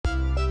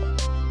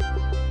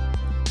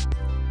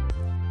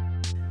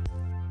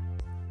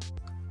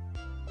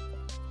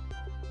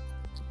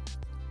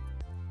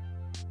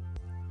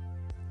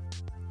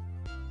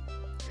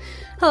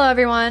Hello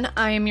everyone,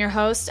 I am your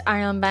host,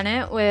 Ireland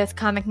Bennett with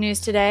Comic News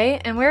Today,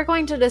 and we're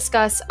going to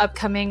discuss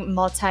upcoming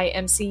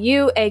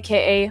multi-MCU,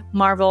 aka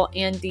Marvel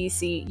and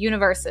DC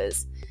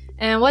universes,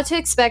 and what to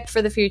expect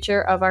for the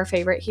future of our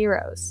favorite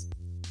heroes.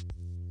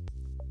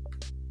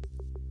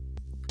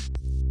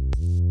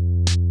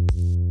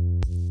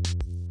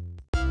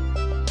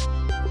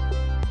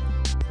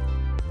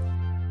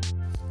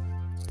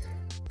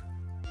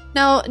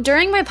 Now,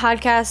 during my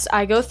podcast,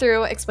 I go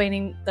through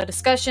explaining the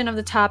discussion of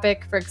the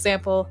topic, for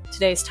example,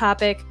 today's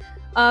topic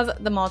of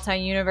the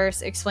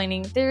multi-universe,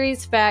 explaining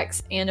theories,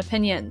 facts, and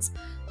opinions.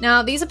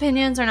 Now, these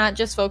opinions are not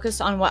just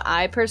focused on what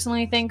I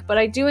personally think, but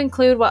I do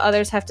include what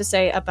others have to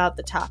say about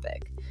the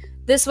topic.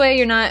 This way,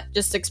 you're not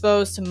just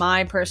exposed to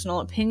my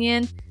personal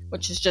opinion,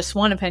 which is just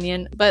one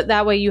opinion, but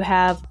that way you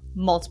have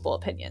multiple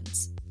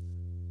opinions.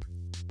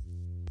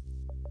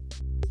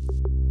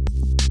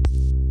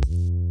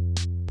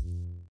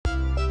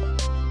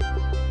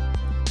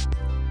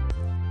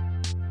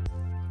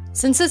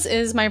 Since this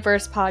is my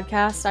first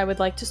podcast, I would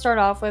like to start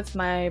off with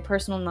my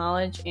personal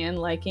knowledge and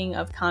liking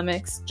of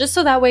comics, just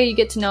so that way you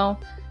get to know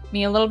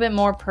me a little bit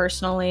more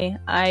personally.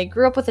 I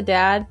grew up with a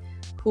dad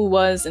who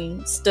was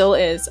and still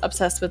is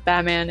obsessed with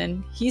Batman,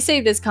 and he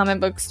saved his comic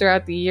books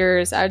throughout the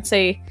years. I'd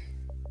say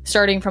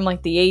starting from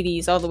like the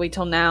 80s all the way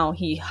till now.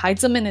 He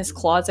hides them in his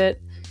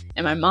closet,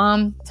 and my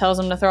mom tells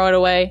him to throw it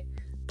away,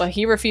 but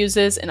he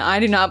refuses, and I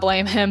do not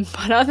blame him.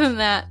 But other than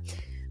that,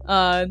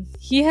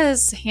 he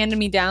has handed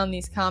me down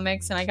these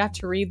comics and I got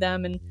to read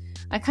them, and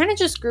I kind of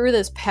just grew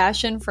this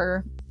passion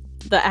for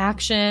the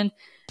action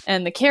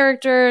and the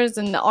characters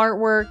and the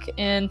artwork,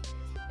 and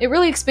it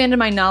really expanded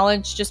my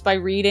knowledge just by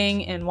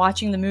reading and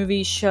watching the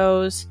movies,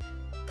 shows,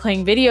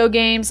 playing video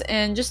games,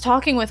 and just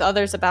talking with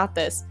others about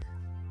this.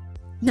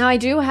 Now, I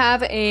do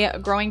have a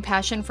growing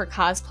passion for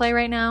cosplay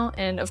right now,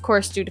 and of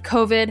course, due to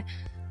COVID,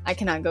 I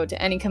cannot go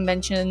to any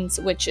conventions,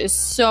 which is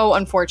so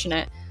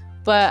unfortunate.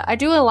 But I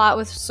do a lot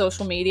with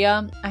social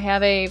media. I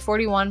have a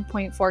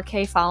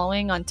 41.4K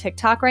following on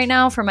TikTok right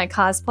now for my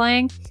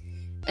cosplaying.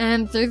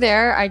 And through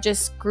there, I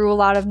just grew a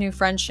lot of new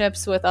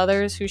friendships with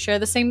others who share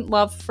the same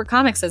love for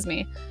comics as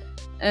me.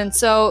 And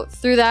so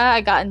through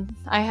that,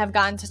 I have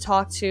gotten to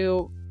talk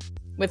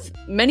with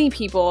many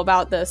people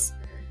about this,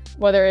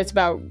 whether it's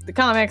about the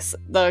comics,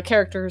 the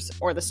characters,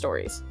 or the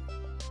stories.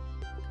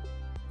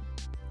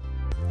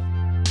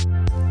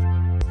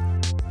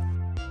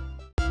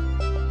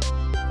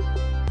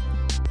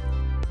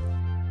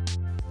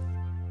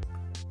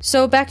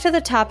 So back to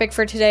the topic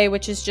for today,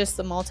 which is just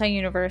the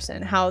multi-universe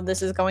and how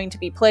this is going to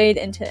be played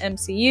into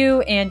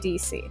MCU and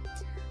DC.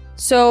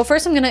 So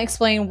first I'm going to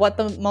explain what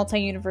the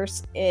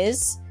multi-universe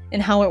is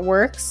and how it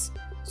works.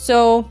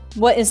 So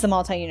what is the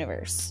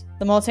multi-universe?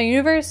 The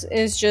multi-universe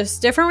is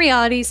just different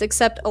realities,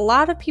 except a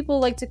lot of people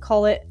like to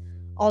call it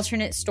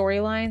alternate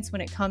storylines when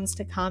it comes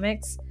to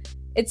comics.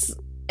 It's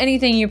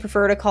anything you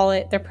prefer to call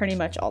it, they're pretty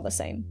much all the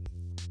same.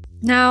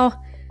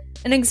 Now,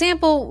 an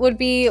example would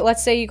be,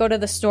 let's say you go to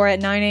the store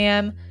at 9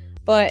 a.m.,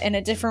 but in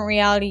a different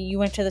reality, you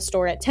went to the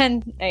store at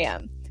 10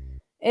 a.m.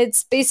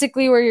 It's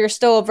basically where you're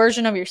still a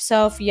version of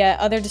yourself, yet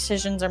other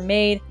decisions are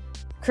made,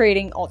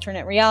 creating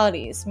alternate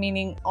realities,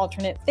 meaning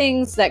alternate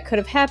things that could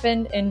have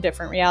happened in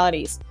different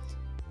realities.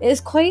 It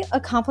is quite a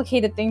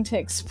complicated thing to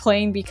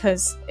explain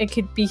because it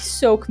could be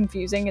so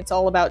confusing. It's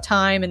all about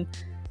time and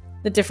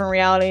the different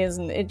realities,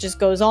 and it just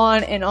goes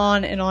on and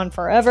on and on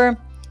forever.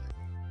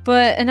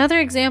 But another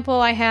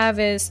example I have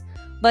is,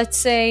 let's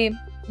say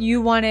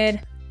you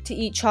wanted to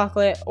eat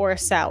chocolate or a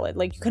salad.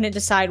 Like, you couldn't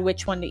decide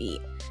which one to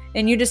eat,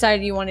 and you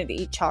decided you wanted to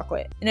eat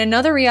chocolate. In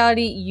another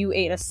reality, you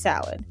ate a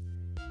salad.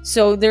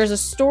 So there's a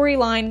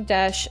storyline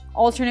 -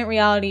 alternate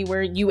reality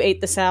where you ate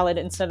the salad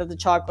instead of the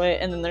chocolate,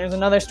 and then there's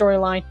another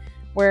storyline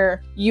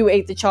where you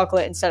ate the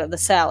chocolate instead of the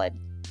salad.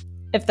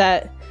 If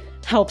that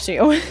helps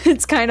you.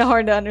 It's kind of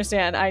hard to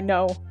understand, I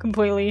know,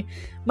 completely.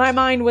 My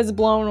mind was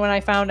blown when I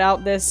found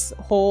out this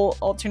whole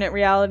alternate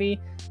reality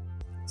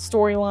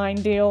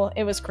storyline deal.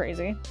 It was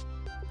crazy.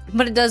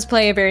 But it does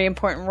play a very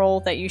important role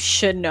that you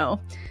should know.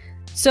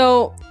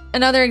 So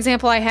another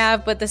example I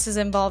have, but this is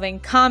involving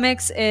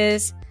comics,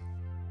 is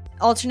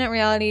alternate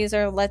realities,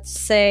 or let's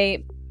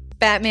say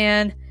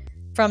Batman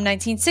from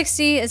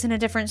 1960 is in a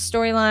different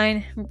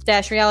storyline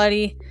 -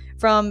 reality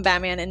from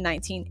Batman in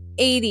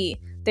 1980.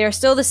 They are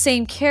still the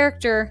same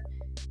character.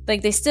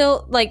 Like, they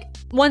still,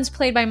 one's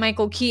played by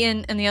Michael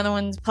Keaton and the other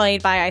one's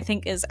played by, I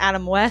think, is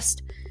Adam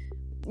West.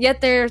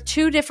 Yet they're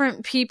two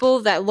different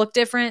people that look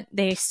different.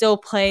 They still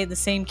play the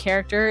same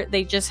character.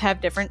 They just have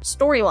different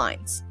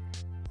storylines.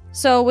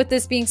 So with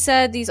this being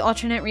said, these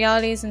alternate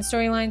realities and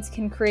storylines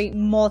can create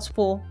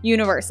multiple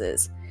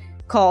universes,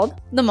 called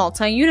the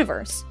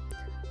multi-universe.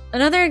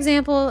 Another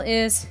example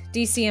is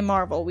DC and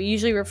Marvel. We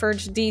usually refer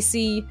to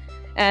DC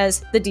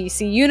as the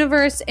DC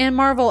Universe and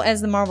Marvel as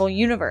the Marvel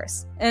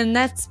Universe. And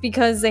that's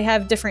because they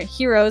have different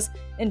heroes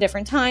in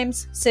different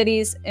times,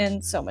 cities,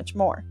 and so much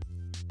more.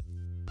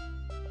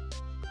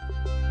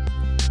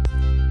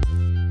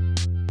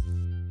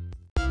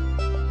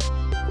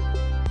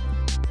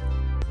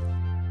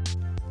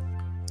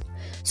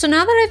 So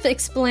now that I've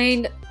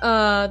explained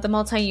the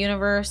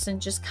multi-universe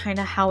and just kind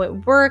of how it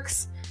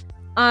works,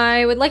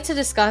 I would like to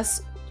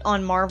discuss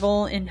on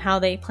Marvel and how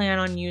they plan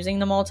on using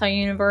the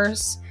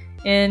multi-universe.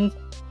 And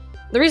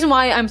the reason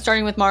why I'm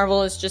starting with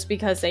Marvel is just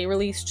because they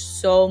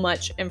released so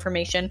much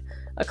information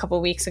a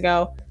couple weeks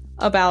ago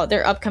about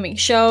their upcoming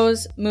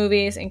shows,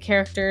 movies, and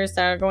characters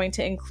that are going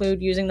to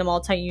include using the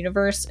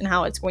multi-universe and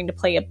how it's going to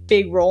play a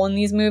big role in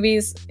these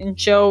movies and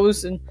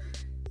shows and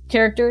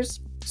characters.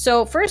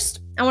 So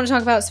first, I want to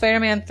talk about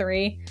Spider-Man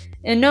 3.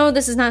 And no,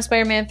 this is not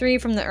Spider-Man 3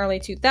 from the early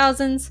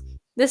 2000s.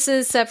 This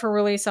is set for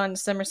release on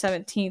December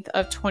 17th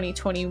of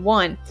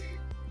 2021.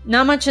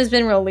 Not much has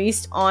been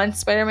released on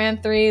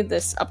Spider-Man 3,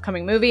 this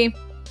upcoming movie,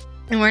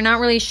 and we're not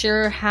really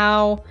sure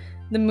how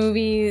the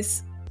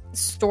movie's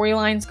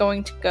storyline's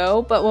going to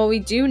go, but what we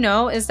do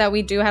know is that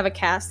we do have a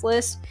cast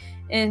list,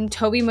 and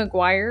Tobey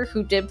Maguire,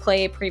 who did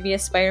play a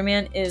previous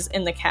Spider-Man, is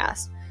in the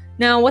cast.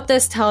 Now, what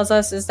this tells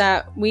us is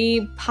that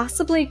we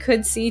possibly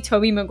could see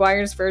Tobey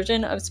Maguire's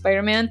version of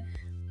Spider-Man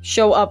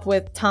show up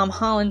with Tom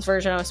Holland's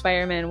version of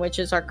Spider-Man, which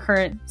is our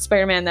current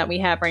Spider-Man that we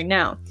have right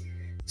now.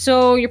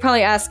 So you're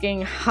probably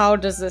asking, how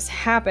does this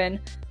happen?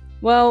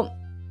 Well,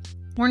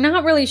 we're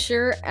not really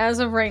sure as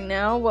of right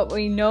now. What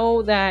we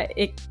know that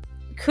it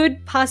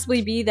could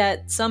possibly be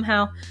that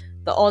somehow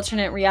the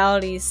alternate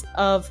realities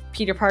of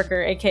Peter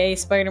Parker, aka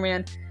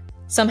Spider-Man,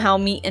 somehow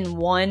meet in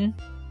one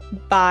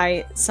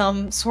by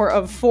some sort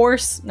of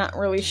force. Not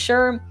really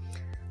sure.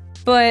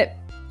 But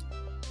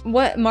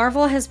what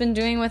Marvel has been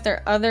doing with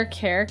their other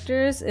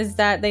characters is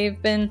that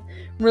they've been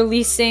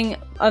releasing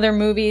other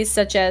movies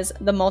such as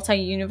the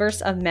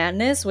Multi-Universe of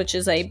Madness, which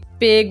is a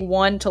big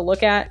one to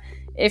look at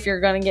if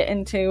you're going to get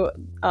into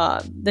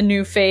the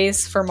new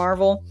phase for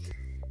Marvel.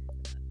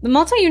 The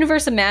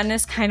Multi-Universe of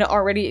Madness kind of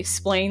already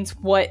explains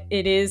what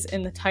it is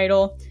in the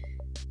title.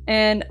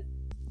 And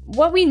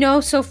what we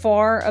know so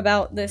far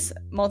about this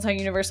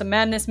Multi-Universe of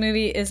Madness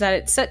movie is that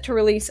it's set to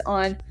release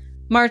on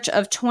March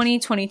of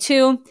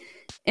 2022.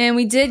 And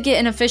we did get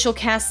an official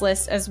cast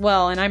list as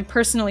well, and I'm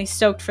personally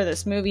stoked for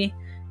this movie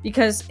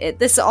because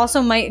this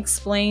also might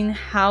explain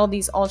how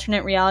these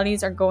alternate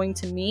realities are going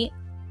to meet.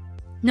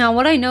 Now,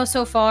 what I know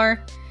so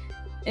far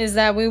is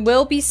that we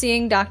will be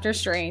seeing Doctor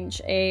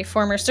Strange, a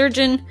former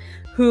surgeon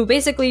who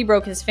basically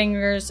broke his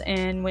fingers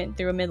and went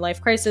through a midlife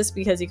crisis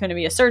because he couldn't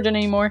be a surgeon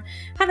anymore,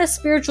 had a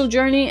spiritual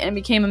journey, and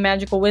became a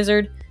magical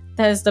wizard.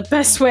 That is the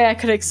best way I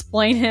could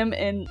explain him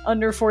in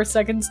under 4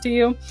 seconds to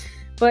you.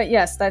 But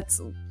yes, that's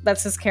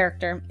his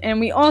character. And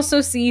we also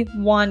see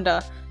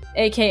Wanda,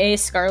 aka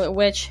Scarlet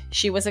Witch.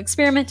 She was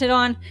experimented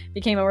on,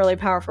 became a really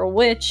powerful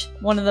witch.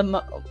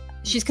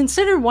 She's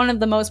considered one of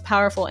the most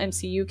powerful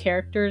MCU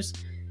characters.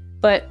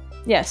 But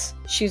yes,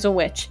 she's a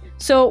witch.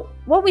 So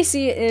what we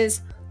see is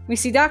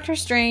Doctor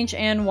Strange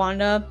and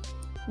Wanda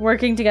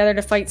working together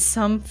to fight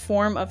some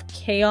form of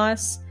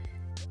chaos,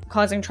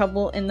 causing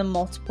trouble in the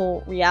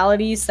multiple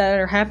realities that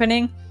are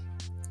happening.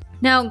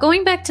 Now,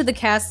 going back to the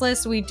cast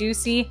list, we do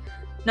see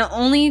not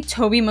only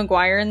Tobey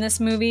Maguire in this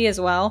movie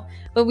as well,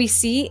 but we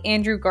see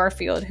Andrew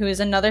Garfield, who is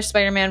another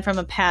Spider-Man from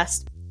a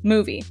past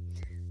movie.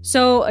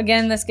 So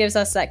again, this gives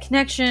us that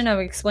connection of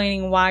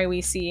explaining why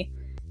we see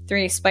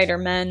 3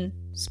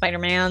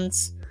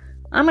 Spider-Mans.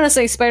 I'm going to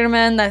say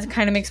Spider-Man, that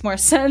kind of makes more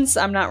sense.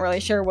 I'm not really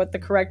sure what the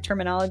correct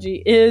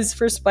terminology is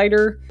for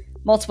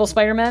multiple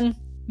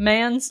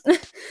Spider-Mans.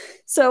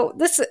 So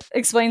this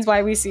explains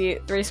why we see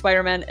 3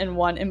 Spider-Men in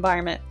one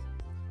environment.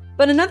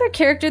 But another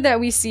character that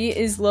we see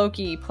is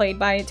Loki, played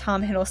by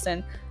Tom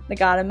Hiddleston, the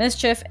God of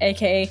Mischief,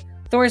 aka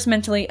Thor's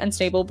mentally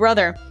unstable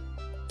brother,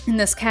 in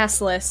this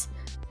cast list.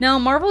 Now,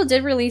 Marvel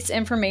did release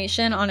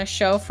information on a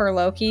show for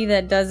Loki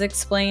that does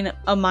explain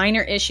a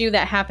minor issue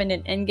that happened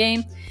in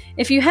Endgame.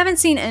 If you haven't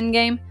seen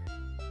Endgame,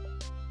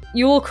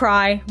 you will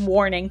cry,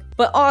 warning.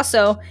 But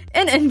also,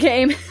 in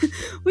Endgame,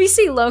 we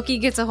see Loki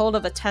gets a hold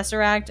of a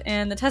Tesseract,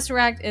 and the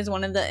Tesseract is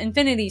one of the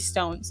Infinity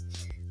Stones.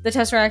 The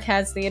Tesseract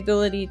has the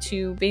ability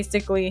to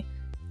basically,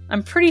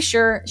 I'm pretty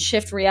sure,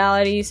 shift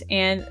realities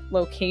and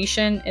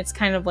location. It's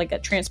kind of like a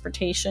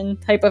transportation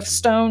type of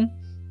stone.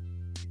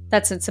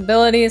 That's its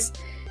abilities.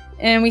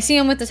 And we see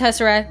him with the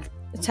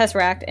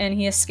Tesseract, and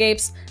he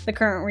escapes the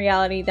current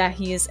reality that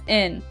he is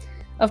in.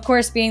 Of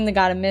course, being the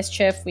God of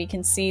Mischief, we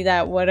can see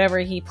that whatever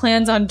he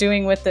plans on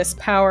doing with this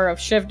power of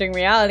shifting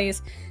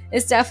realities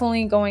is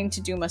definitely going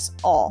to doom us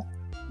all,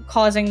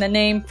 causing the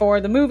name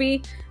for the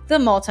movie, The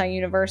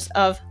Multi-Universe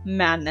of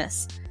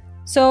Madness.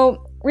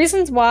 So,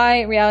 reasons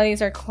why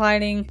realities are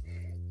colliding.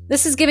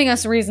 This is giving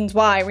us reasons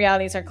why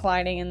realities are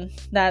colliding and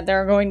that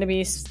there are going to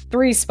be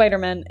 3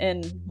 Spider-Men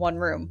in one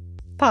room.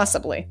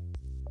 Possibly.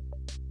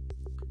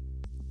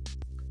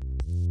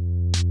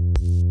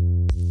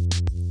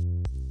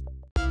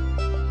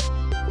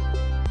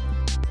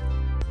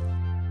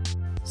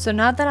 So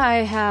now that I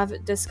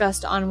have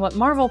discussed on what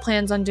Marvel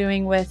plans on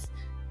doing with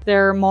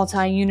their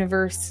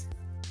multi-universe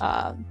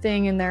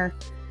thing in their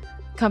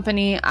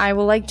company, I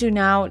would like to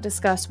now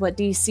discuss what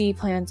DC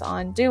plans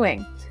on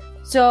doing.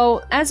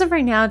 So as of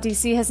right now,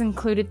 DC has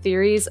included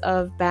theories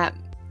of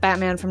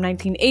Batman from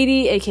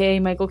 1980, aka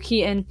Michael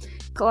Keaton,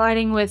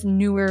 colliding with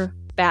newer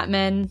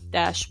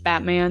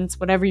Batmans,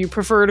 whatever you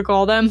prefer to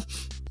call them.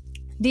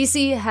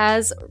 DC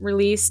has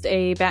released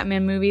a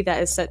Batman movie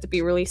that is set to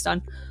be released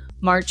on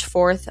March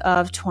 4th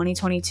of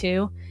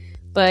 2022,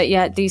 but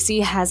yet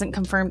DC hasn't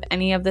confirmed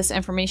any of this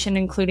information,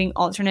 including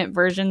alternate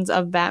versions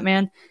of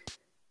Batman.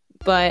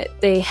 But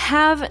they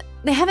haven't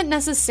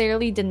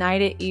necessarily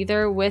denied it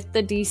either. With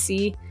the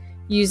DC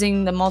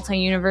using the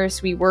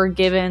multi-universe, we were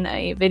given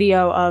a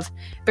video of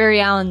Barry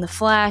Allen the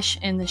Flash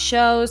in the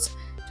shows,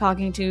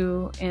 talking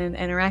to and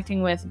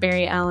interacting with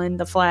Barry Allen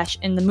the Flash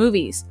in the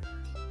movies.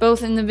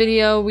 Both in the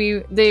video,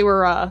 they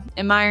were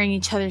admiring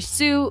each other's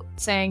suit,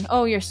 saying,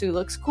 "Oh, your suit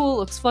looks cool,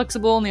 looks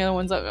flexible," and the other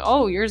one's like,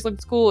 "Oh, yours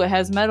looks cool, it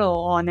has metal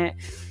on it,"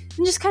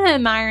 and just kind of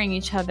admiring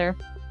each other.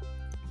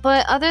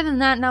 But other than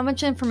that, not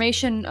much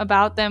information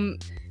about them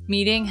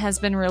meeting has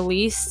been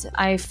released.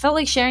 I felt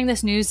like sharing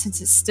this news since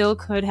it still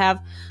could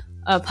have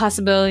a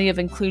possibility of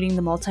including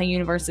the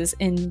multi-universes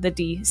in the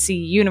DC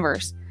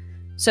universe.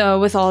 So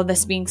with all of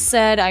this being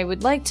said, I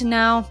would like to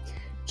now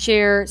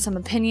share some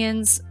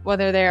opinions,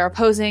 whether they are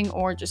opposing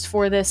or just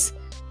for this,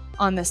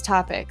 on this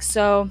topic.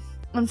 So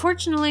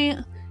unfortunately,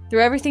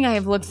 through everything I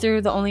have looked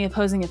through, the only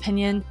opposing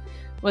opinion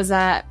was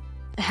that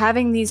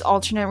having these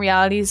alternate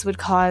realities would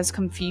cause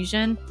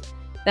confusion,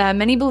 that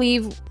many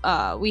believe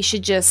we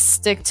should just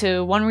stick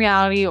to one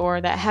reality,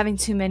 or that having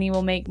too many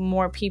will make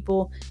more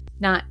people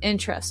not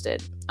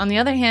interested. On the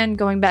other hand,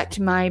 going back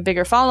to my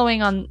bigger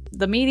following on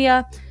the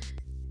media,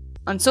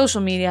 on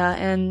social media,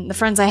 and the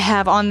friends I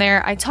have on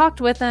there, I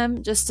talked with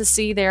them just to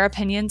see their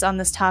opinions on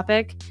this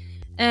topic,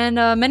 and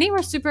many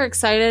were super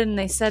excited, and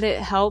they said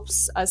it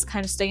helps us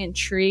kind of stay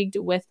intrigued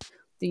with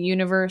the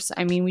universe.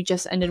 I mean, we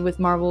just ended with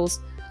Marvel's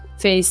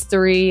Phase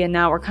 3, and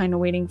now we're kind of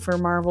waiting for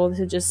Marvel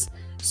to just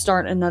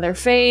start another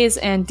phase,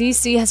 and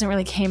DC hasn't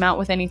really came out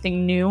with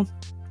anything new.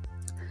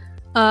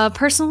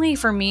 Personally,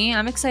 for me,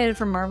 I'm excited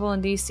for Marvel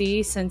and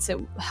DC since it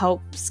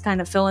helps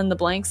kind of fill in the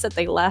blanks that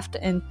they left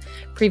in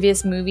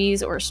previous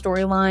movies or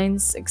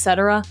storylines,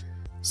 etc.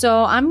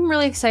 So I'm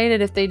really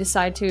excited if they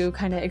decide to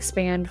kind of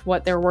expand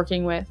what they're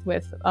working with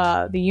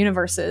the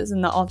universes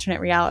and the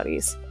alternate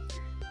realities.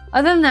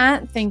 Other than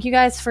that, thank you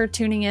guys for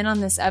tuning in on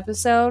this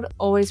episode.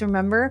 Always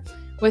remember,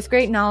 with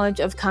great knowledge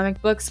of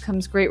comic books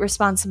comes great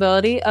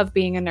responsibility of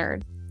being a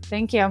nerd.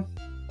 Thank you.